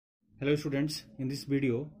Hello students, in this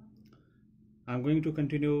video I am going to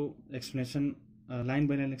continue explanation line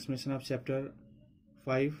by line explanation of chapter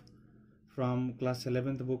 5 from class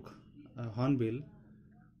 11th book Hornbill,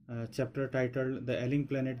 chapter titled The Ailing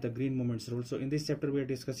Planet, the Green Movements Rule. So in this chapter we are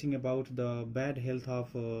discussing about the bad health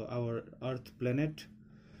of our planet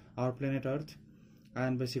Earth,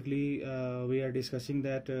 and basically we are discussing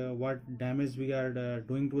that what damage we are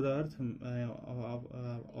doing to the earth of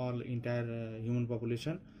all entire human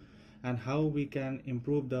population, and how we can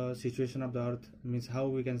improve the situation of the earth, means how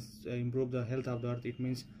we can improve the health of the earth. It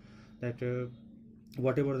means that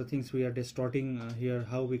whatever the things we are distorting here,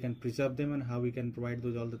 how we can preserve them and how we can provide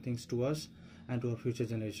all the things to us and to our future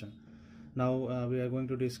generation. Now we are going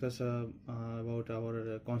to discuss about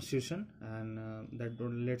our constitution,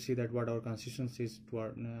 and let's see that what our constitution says to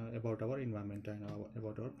our, about our environment and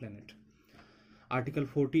about our planet. Article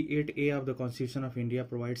 48A of the Constitution of India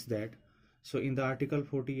provides that, so in the Article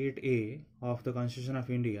 48A of the Constitution of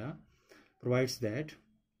India provides that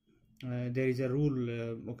there is a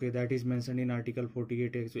rule that is mentioned in Article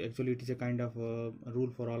 48A. So actually it is a kind of rule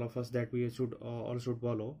for all of us that we should all should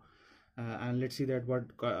follow. And let's see that what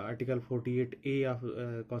Article 48A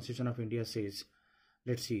of Constitution of India says.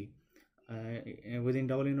 Let's see. Within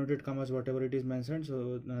double inverted commas, whatever it is mentioned,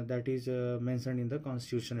 so that is mentioned in the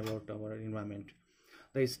Constitution about our environment.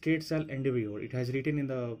 The state shall endeavour, it has written in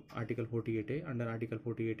the Article 48A, under Article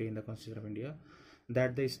 48A in the Constitution of India,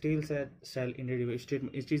 that the state shall endeavour,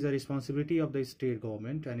 it is the responsibility of the state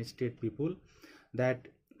government and state people that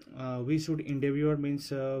we should endeavour,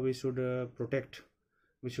 means we should protect,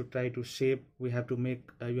 we should try to shape, we have to make,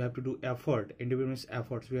 you have to do effort. Endeavour means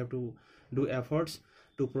efforts. We have to do efforts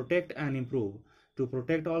to protect and improve. To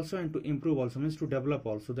protect also and to improve also, means to develop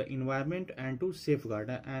also the environment and to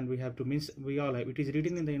safeguard. And we have to, means we all have, it is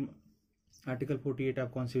written in the Article 48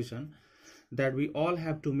 of Constitution that we all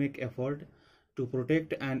have to make effort to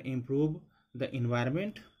protect and improve the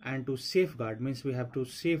environment and to safeguard, means we have to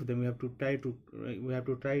save them, we have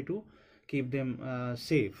to try to keep them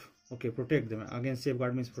safe. Protect them. Again,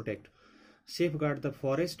 safeguard means protect. Safeguard the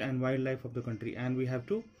forest and wildlife of the country, and we have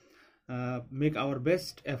to make our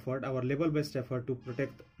best effort, our level best effort to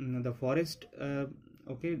protect the forest, that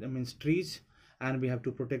means trees, and we have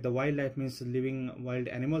to protect the wildlife, means living wild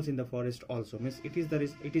animals in the forest also. Means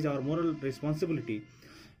it is our moral responsibility,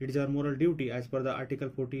 it is our moral duty as per the Article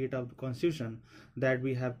 48 of the Constitution that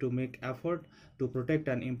we have to make effort to protect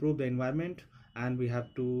and improve the environment, and we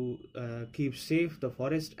have to keep safe the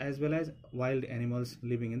forest as well as wild animals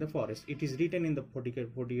living in the forest. It is written in the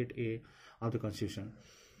 48A of the Constitution.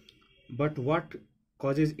 But what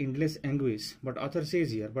causes endless anguish? But author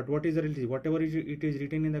says here, but what is the reality? Whatever it is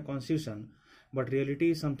written in the Constitution, but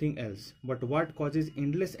reality is something else. But what causes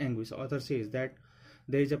endless anguish? Author says that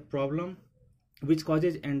there is a problem which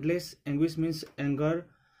causes endless anguish, means anger,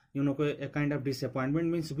 a kind of disappointment,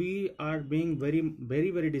 means we are being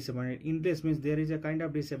very disappointed. Endless means there is a kind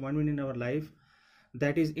of disappointment in our life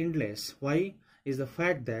that is endless. Why? Is the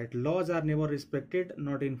fact that laws are never respected,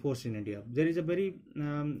 not enforced in India. There is a very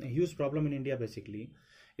huge problem in India. Basically,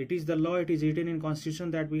 it is the law, it is written in Constitution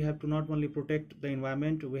that we have to not only protect the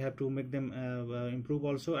environment, we have to make them improve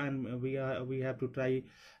also, and we have to try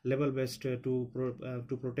level best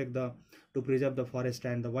to preserve the forest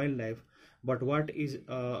and the wildlife. But what is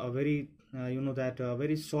a very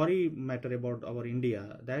very sorry matter about our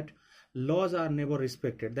India, that laws are never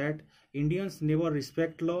respected, that Indians never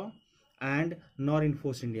respect law and nor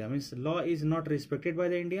enforce India. Means law is not respected by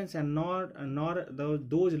the Indians, and nor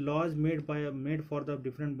those laws made for the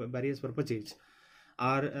different various purposes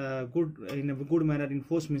are good in a good manner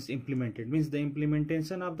enforced, means implemented. Means the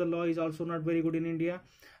implementation of the law is also not very good in India,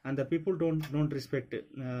 and the people don't respect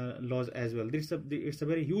laws as well. It's a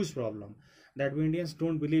very huge problem that we Indians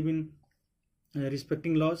don't believe in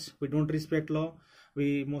respecting laws. We don't respect law.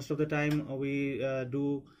 We most of the time we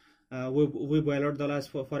violate the laws.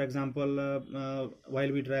 For example,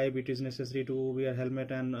 while we drive, it is necessary to wear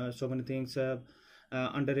helmet and so many things.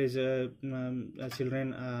 Underage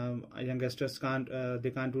children, youngsters can't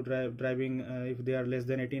do driving if they are less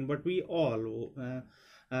than 18. But we all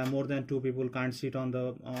more than two people can't sit on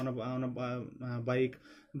a bike.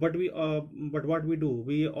 But what we do,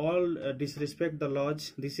 we all disrespect the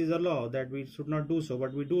laws. This is a law that we should not do so,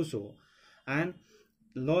 but we do so, and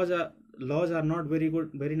laws are not very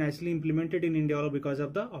good, very nicely implemented in India, all because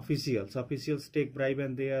of the officials. Officials take bribe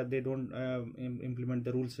and they don't implement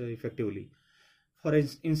the rules effectively. For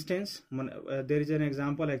instance, there is an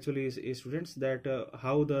example actually, students, that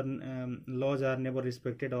how the laws are never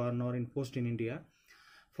respected or nor enforced in India.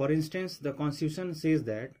 For instance, the Constitution says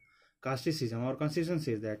that casteism. Our constitution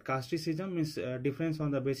says that casteism means difference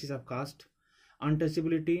on the basis of caste,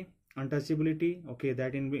 untouchability, okay,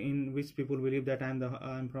 that in which people believe that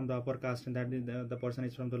I'm from the upper caste and that the person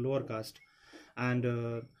is from the lower caste, and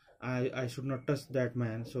I should not touch that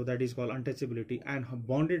man, so that is called untouchability. And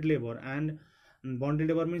bonded labor, and bonded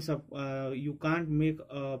labor means you can't make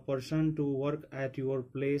a person to work at your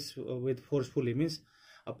place with forcefully, means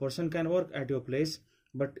a person can work at your place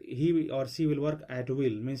but he or she will work at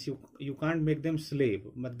will, means you can't make them slave,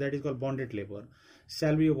 but that is called bonded labor.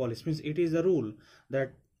 Shall be abolished means it is the rule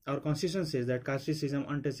that our constitution says that casteism,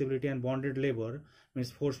 untouchability and bonded labor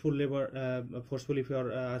means forceful labor, forceful if you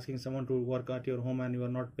are asking someone to work at your home and you are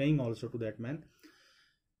not paying also to that man,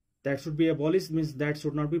 that should be abolished, means that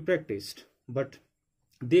should not be practiced. But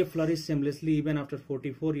they flourish seamlessly even after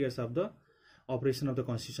 44 years of the operation of the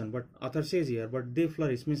constitution. But author says here, but they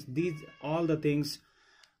flourish means these all the things,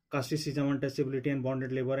 casteism, untouchability and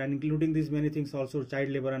bonded labor, and including these many things also, child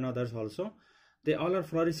labor and others also, they all are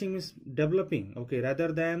flourishing, means developing, okay,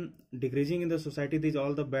 rather than decreasing in the society. These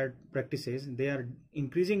all the bad practices, they are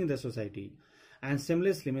increasing in the society. And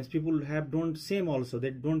seamlessly means people don't same also, they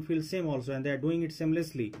don't feel same also, and they are doing it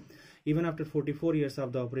seamlessly even after 44 years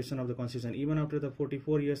of the operation of the constitution. Even after the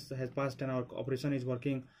 44 years has passed and our operation is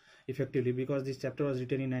working effectively, because this chapter was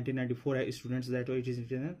written in 1994, students, that way it is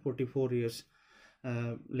written 44 years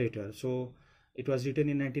later. So it was written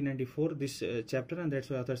in 1994, this chapter, and that's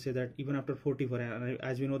why authors say that even after 44,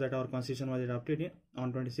 as we know that our constitution was adopted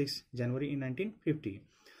on 26 January in 1950.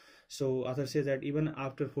 So author says that even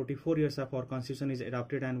after 44 years of our constitution is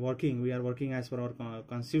adopted and working, we are working as per our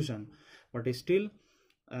constitution, but still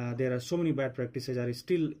there are so many bad practices are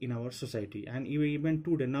still in our society, and even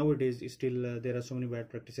today nowadays still there are so many bad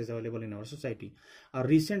practices available in our society. A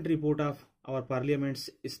recent report of our parliament's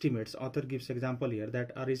estimates, author gives example here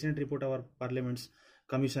that a recent report of our parliament's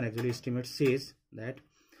commission actually estimates says that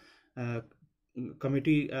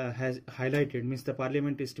committee has highlighted, means the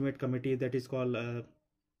parliament estimate committee, that is called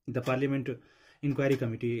the parliament inquiry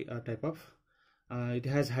committee type of, it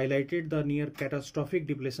has highlighted the near catastrophic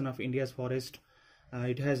depletion of India's forest.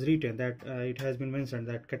 It has written that it has been mentioned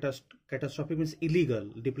that catastrophic means illegal,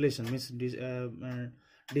 depletion means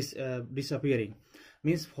disappearing,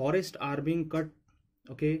 means forests are being cut,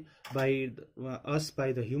 okay, by us,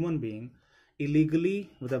 by the human being, illegally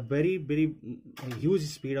with a very huge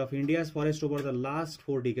speed of India's forest over the last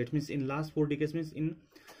 4 decades, means in last 4 decades, means in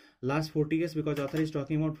last 40 years, because author is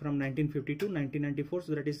talking about from 1950 to 1994,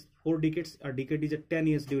 so that is 4 decades. A decade is a 10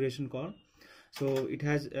 years duration call. So it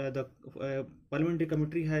has the parliamentary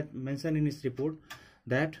committee had mentioned in its report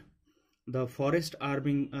that the forests are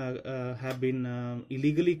being have been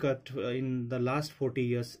illegally cut in the last 40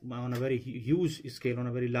 years on a very huge scale, on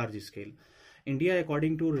a very large scale. India,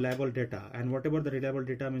 according to reliable data, and whatever the reliable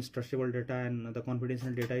data means, trustable data and the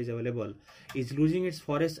confidential data is available, is losing its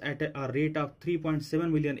forests at a rate of 3.7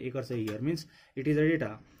 million acres a year. Means it is a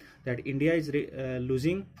data that India is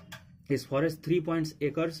losing its forest 3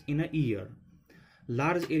 acres in a year.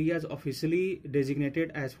 Large areas officially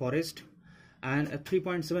designated as forest, and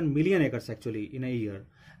 3.7 million acres actually in a year,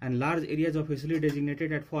 and large areas officially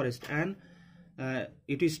designated as forest. And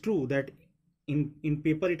it is true that in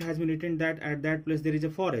paper it has been written that at that place there is a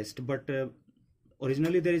forest, but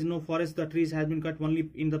originally there is no forest. The trees has been cut, only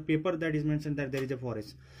in the paper that is mentioned that there is a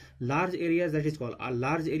forest. Large areas, that is called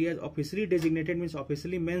large areas officially designated, means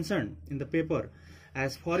officially mentioned in the paper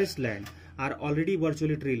as forest land, are already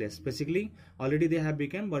virtually treeless. Basically already they have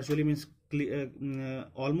become virtually, means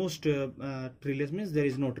almost treeless, means there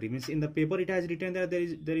is no tree, means in the paper it has written that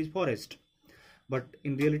there is forest, but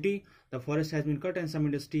in reality the forest has been cut and some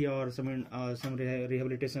industry or some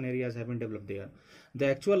rehabilitation areas have been developed there. The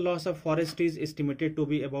actual loss of forest is estimated to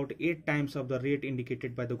be about 8 times of the rate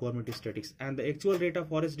indicated by the government statistics, and the actual rate of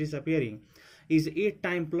forest disappearing is 8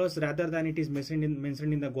 times plus rather than it is mentioned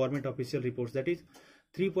in the government official reports, that is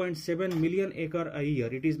 3.7 million acre a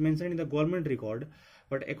year. It is mentioned in the government record,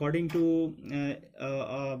 but according to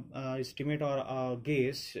estimate or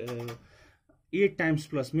guess, 8 times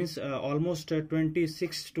plus, means almost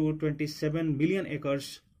 26 to 27 million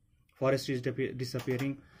acres forest is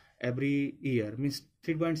disappearing every year. Means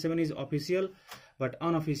 3.7 is official, but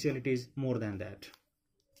unofficial it is more than that.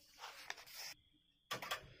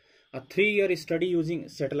 A 3-year study using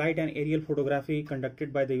satellite and aerial photography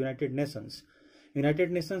conducted by the United Nations.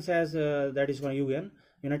 United Nations has that is for UN.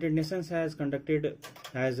 United Nations has conducted,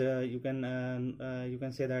 as you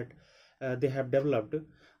can say that they have developed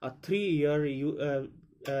a 3-year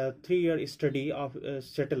study of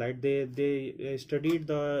satellite. They studied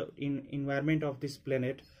the environment of this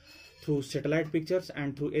planet through satellite pictures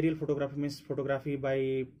and through aerial photography, means photography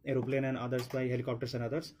by aeroplane and others by helicopters and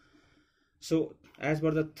others. So as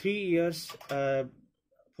per the 3 years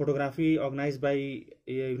photography organized by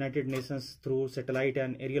United Nations through satellite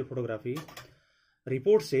and aerial photography,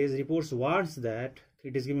 reports warns that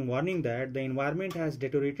it is giving warning that the environment has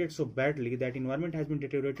deteriorated so badly,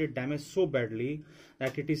 damaged so badly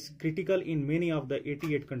that it is critical in many of the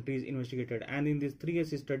 88 countries investigated. And in this 3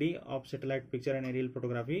 years study of satellite picture and aerial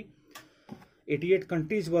photography, 88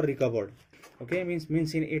 countries were recovered. Okay, means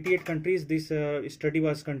in 88 countries this study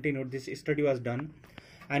was continued, this study was done,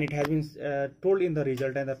 and it has been told in the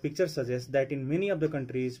result, and the picture suggests that in many of the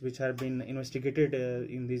countries which have been investigated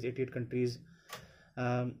in these 88 countries,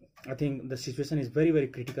 I think the situation is very, very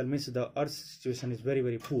critical, means the Earth's situation is very,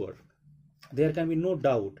 very poor. There can be no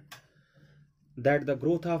doubt that the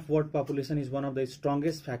growth of world population is one of the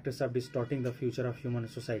strongest factors of distorting the future of human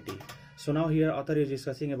society. So now here author is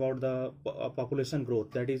discussing about the population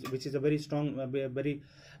growth, that is, which is a very strong, very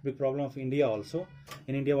big problem of India also.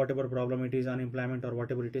 In India, whatever problem it is, unemployment or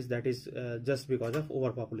whatever it is, that is just because of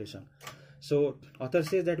overpopulation. So author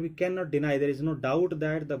says that we cannot deny, there is no doubt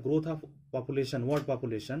that the growth of population, world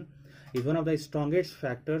population, is one of the strongest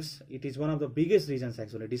factors. It is one of the biggest reasons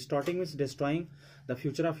actually. Distorting means destroying the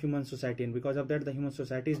future of human society, and because of that the human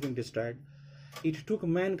society is being destroyed. It took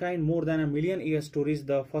mankind more than 1 million years to reach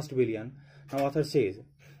the first billion. Now author says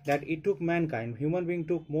that it took mankind, human being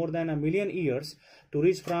took more than 1 million years to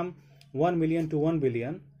reach from 1 million to 1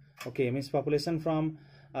 billion. Okay, means population from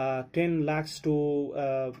 10 lakhs to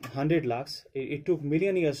 100 lakhs. It took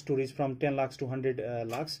million years to reach from 10 lakhs to 100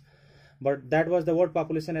 lakhs. But that was the world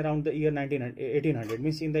population around the year 1800.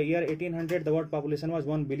 Means in the year 1800 the world population was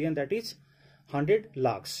 1 billion, that is 100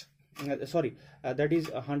 lakhs. That is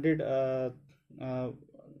 100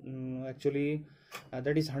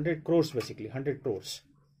 that is 100 crores basically, 100 crores.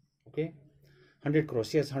 Okay, 100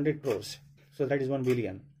 crores, yes, 100 crores. So that is 1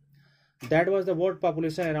 billion. That was the world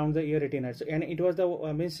population around the year 1800. So, and it was the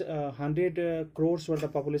 100 crores were the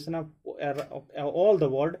population of all the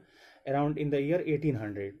world around in the year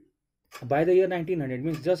 1800. By the year 1900,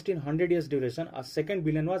 means just in 100 years duration, a second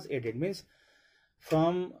billion was added. Means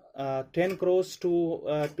from 10 crores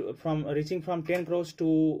from reaching from 10 crores to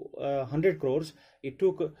 100 crores, it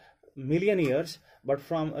took million years. But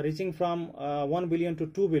from reaching from 1 billion to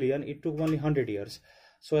 2 billion, it took only 100 years.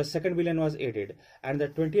 So a second billion was added, and the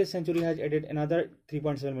 20th century has added another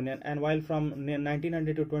 3.7 million. And while from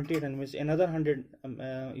 1900 to 2000, means another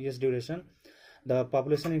 100 years duration, the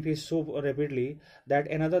population increased so rapidly that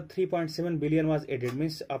another 3.7 billion was added.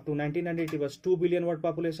 Means up to 1900 it was 2 billion world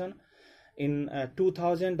population. In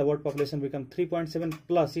 2000 the world population became 3.7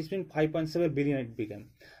 plus, it means 5.7 billion it became.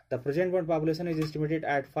 The present world population is estimated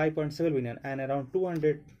at 5.7 billion, and around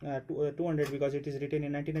 200 because it is written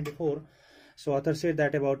in 1994. So author said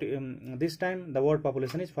that about this time the world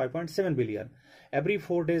population is 5.7 billion. Every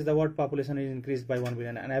 4 days the world population is increased by 1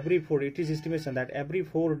 billion, and every 4, it is estimation that every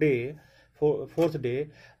fourth day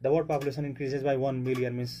the world population increases by 1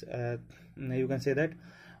 million. Means you can say that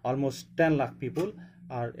almost 10 lakh people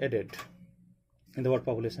are added in the world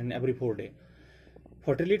population in every 4 days.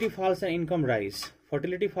 Fertility falls and income rise.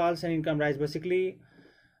 Fertility falls and income rise. Basically,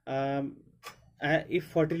 if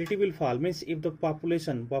fertility will fall, means if the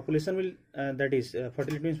population will that is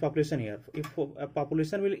fertility means population here. If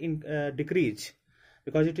population will decrease,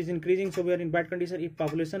 because it is increasing, so we are in bad condition. If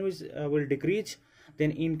population will decrease,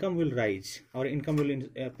 then income will rise. Our income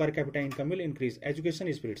will per capita income will increase.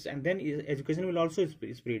 Education spreads, and then education will also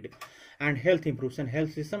spread, and health improves, and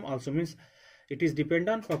health system also. Means it is depend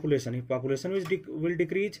on population. If population will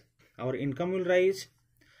decrease, our income will rise,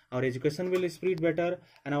 our education will spread better,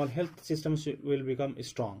 and our health systems will become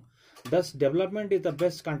strong. Thus, development is the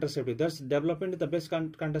best contraceptive.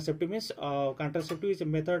 Contraceptive means contraceptive is a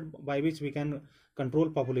method by which we can control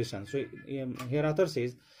population. So here author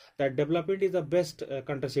says that development is the best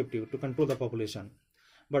contraceptive to control the population.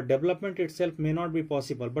 But development itself may not be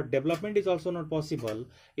possible. But development is also not possible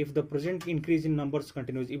if the present increase in numbers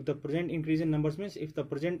continues. If the present increase in numbers means if the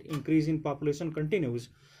present increase in population continues,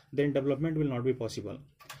 then development will not be possible.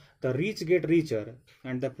 The rich get richer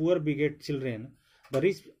and the poor beget children. The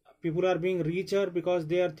rich people are being richer because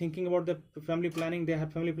they are thinking about the family planning. They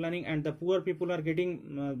have family planning, and the poor people are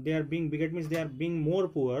getting they are being beget means they are being more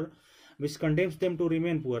poor, which condemns them to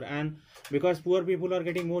remain poor. And because poor people are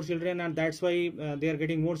getting more children, and that's why they are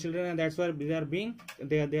getting more children, and that's why they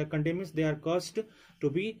are condemned, means they are cursed to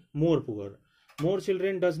be more poor. More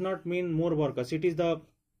children does not mean more workers. It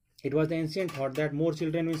was the ancient thought that more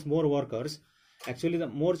children means more workers. Actually, the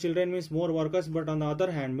more children means more workers, but on the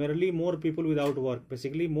other hand, merely more people without work.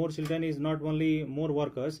 Basically, more children is not only more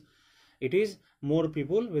workers. it is more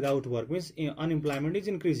people without work, means unemployment is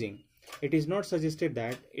increasing. It is not suggested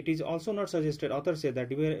that, it is also not suggested, author said that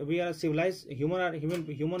we are civilized,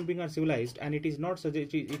 human beings are civilized, and it is not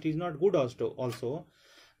suggested, it is not good also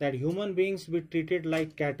that human beings be treated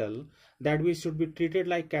like cattle, that we should be treated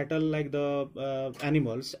like cattle, like the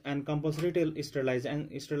animals, and compulsory sterilize. And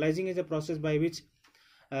sterilizing is a process by which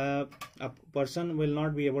a person will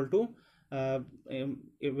not be able to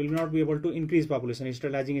increase population.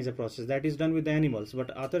 Sterilizing is a process that is done with the animals,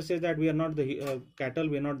 but author says that we are not the cattle,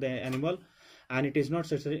 we are not the animal, and it is not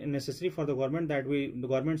necessary for the government that the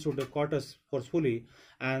government should caught us forcefully,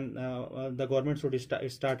 and the government should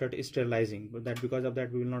started sterilizing, but that because of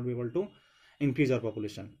that we will not be able to increase our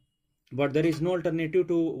population. But there is no alternative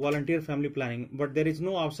to volunteer family planning, but there is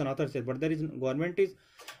no option, author said, but there is government is,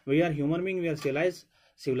 we are human being, we are civilized,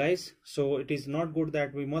 so it is not good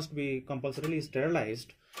that we must be compulsorily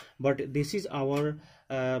sterilized, but this is our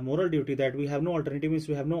moral duty, that we have no alternative, means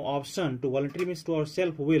we have no option to voluntary, means to our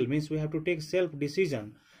self will, means we have to take self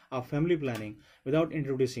decision of family planning without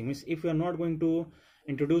introducing, means if we are not going to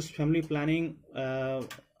introduce family planning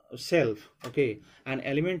self, okay, an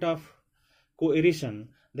element of coercion,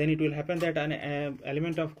 then it will happen that an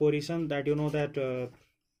element of coercion, that you know that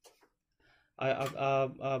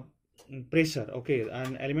pressure, okay,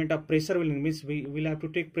 an element of pressure will, means we will have to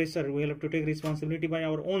take pressure, we will have to take responsibility by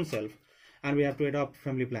our own self, and we have to adopt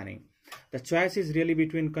family planning. The choice is really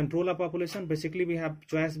between control of population. Basically we have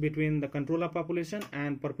choice between the control of population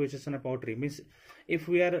and perpetuation of poverty, means if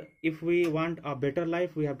we want a better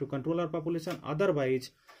life, we have to control our population,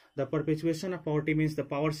 otherwise the perpetuation of poverty, means the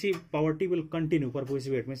poverty will continue,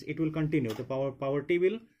 perpetuate means it will continue, the poverty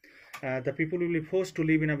will the people will be forced to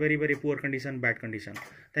live in a very, very poor condition, bad condition.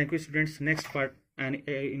 Thank you students. Next part, and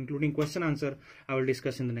including question answer, I will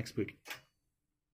discuss in the next video.